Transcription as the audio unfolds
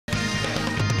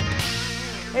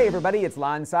Hey everybody, it's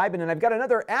Lon.TV, and I've got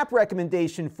another app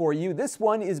recommendation for you. This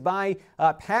one is by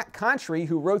Patt, Contri,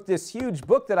 who wrote this huge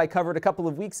book that I covered a couple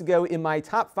of weeks ago in my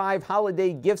Top 5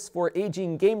 Holiday Gifts for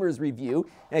Aging Gamers review.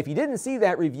 And if you didn't see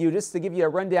that review, just to give you a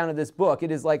rundown of this book,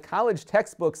 it is like college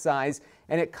textbook size,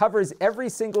 and it covers every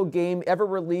single game ever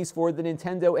released for the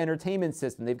Nintendo Entertainment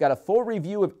System. They've got a full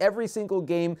review of every single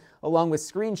game, along with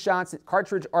screenshots,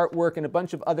 cartridge artwork, and a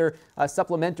bunch of other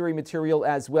supplementary material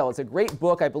as well. It's a great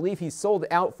book. I believe he's sold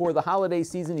out for the holiday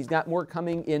season. He's got more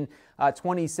coming in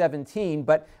 2017,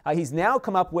 but he's now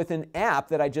come up with an app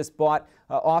that I just bought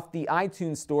off the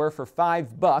iTunes store for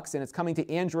 $5, and it's coming to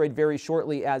Android very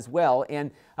shortly as well.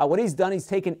 And what he's done, he's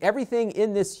taken everything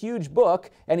in this huge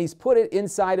book and he's put it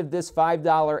inside of this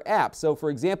 $5 app. So for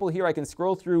example, here I can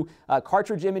scroll through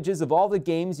cartridge images of all the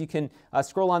games. You can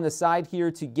scroll on the side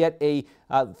here to get a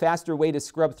faster way to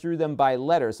scrub through them by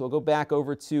letter. So we'll go back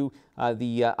over to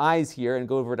the eyes here and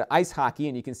go over to ice hockey,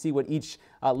 and you can see what each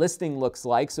listing looks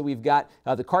like. So we've got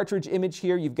the cartridge image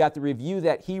here. You've got the review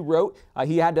that he wrote.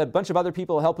 He had a bunch of other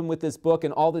people help him with this book,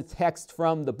 and all the text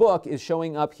from the book is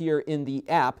showing up here in the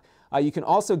app. You can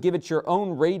also give it your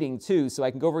own rating too. So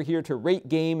I can go over here to rate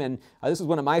game, and this was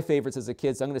one of my favorites as a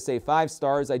kid, so I'm going to say 5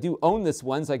 stars. I do own this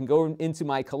one, so I can go into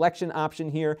my collection option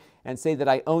here and say that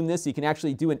I own this. You can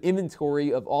actually do an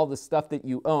inventory of all the stuff that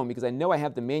you own, because I know I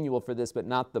have the manual for this, but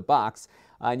not the box.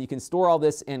 And you can store all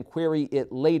this and query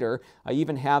it later. I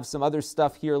even have some other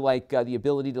stuff here, like the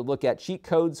ability to look at cheat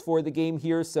codes for the game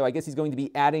here. So I guess he's going to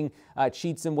be adding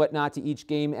cheats and whatnot to each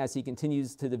game as he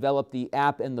continues to develop the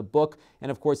app and the book. And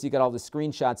of course, you got all the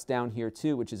screenshots down here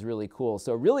too, which is really cool.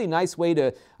 So a really nice way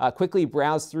to quickly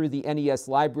browse through the NES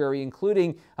library,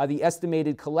 including the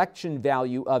estimated collection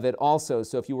value of it also.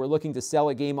 So if you were looking to sell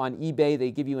a game on eBay, they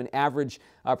give you an average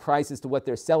price as to what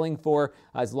they're selling for,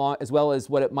 as well as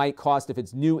what it might cost if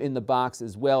it's new in the box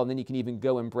as well. And then you can even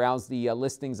go and browse the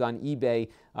listings on eBay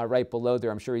right below there.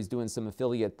 I'm sure he's doing some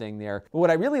affiliate thing there. But what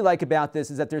I really like about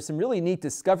this is that there's some really neat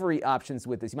discovery options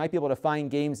with this. You might be able to find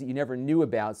games that you never knew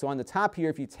about. So on the top here,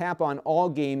 if you tap on all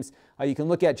games, you can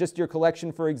look at just your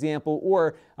collection, for example,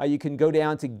 or you can go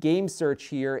down to game search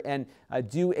here and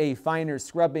do a finer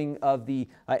scrubbing of the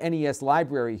NES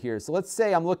library here. So let's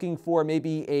say I'm looking for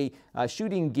maybe a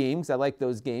shooting game, because I like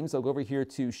those games. I'll go over here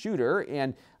to shooter,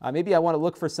 and maybe I want to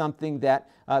look for something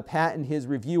that Pat and his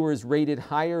reviewers rated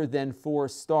higher than 4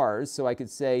 stars. So I could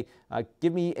say,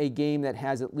 give me a game that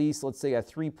has at least, let's say, a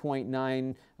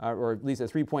 3.9 or at least a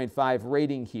 3.5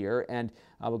 rating here, and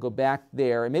we'll go back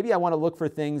there. And maybe I want to look for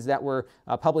things that were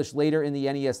published later in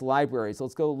the NES library. So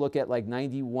let's go look at like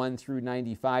 91 through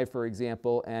 95, for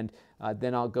example, and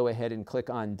then I'll go ahead and click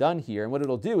on done here. And what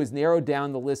it'll do is narrow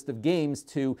down the list of games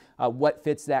to what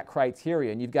fits that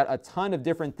criteria. And you've got a ton of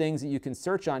different things that you can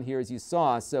search on here, as you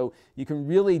saw. So you can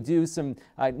really do some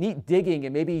neat digging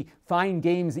and maybe find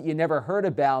games that you never heard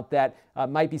about that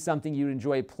might be something you'd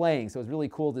enjoy playing. So it's really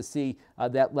cool to see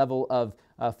that level of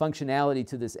functionality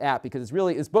to this app, because it's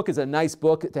really, this book is a nice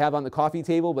book to have on the coffee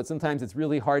table, but sometimes it's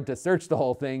really hard to search the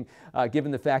whole thing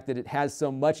given the fact that it has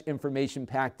so much information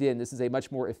packed in. This is a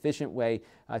much more efficient way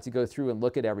to go through and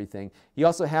look at everything. He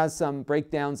also has some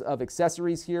breakdowns of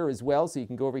accessories here as well, so you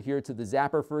can go over here to the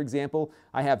zapper, for example.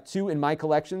 I have 2 in my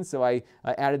collection, so I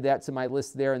added that to my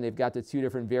list there, and they've got the 2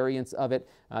 different variants of it,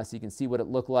 so you can see what it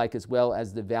looked like, as well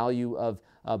as the value of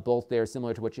both there,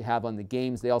 similar to what you have on the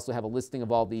games. They also have a listing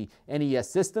of all the NES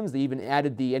systems. They even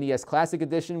added the NES Classic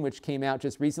Edition, which came out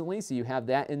just recently, so you have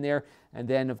that in there. And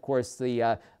then, of course,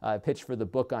 the pitch for the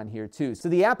book on here, too. So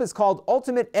the app is called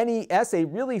Ultimate NES, a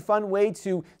really fun way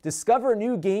to discover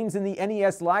new games in the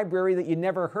NES library that you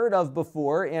never heard of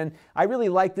before. And I really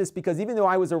like this because even though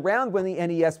I was around when the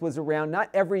NES was around, not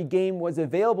every game was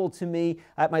available to me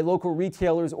at my local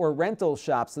retailers or rental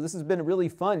shops. So this has been really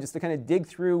fun just to kind of dig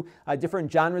through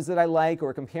different genres that I like,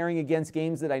 or comparing against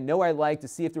games that I know I like, to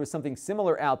see if there was something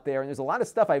similar out there. And there's a lot of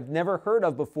stuff I've never heard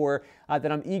of before that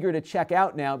I'm eager to check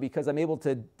out now, because I'm able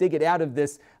to dig it out of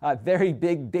this very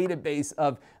big database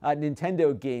of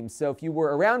Nintendo games. So if you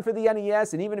were around for the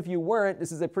NES, and even if you weren't,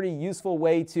 this is a pretty useful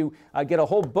way to get a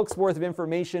whole book's worth of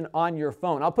information on your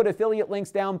phone. I'll put affiliate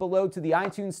links down below to the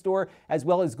iTunes store, as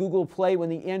well as Google Play when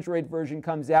the Android version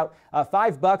comes out.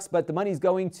 $5, but the money's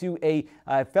going to a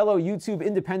fellow YouTube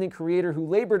independent creator who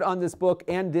labored on this book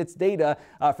and its data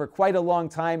for quite a long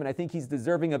time, and I think he's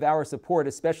deserving of our support,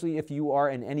 especially if you are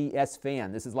an NES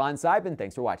fan. This is Lon.TV, and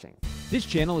thanks for watching. This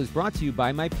channel is brought to you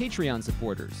by my Patreon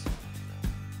supporters.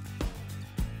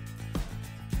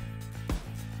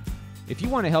 If you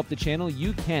want to help the channel,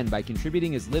 you can by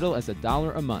contributing as little as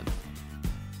 $1 a month.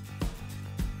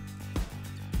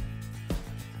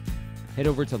 Head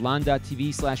over to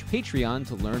Lon.TV/Patreon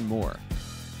to learn more.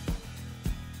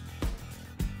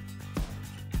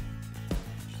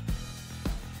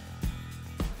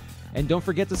 And don't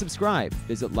forget to subscribe.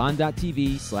 Visit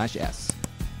Lon.TV/S.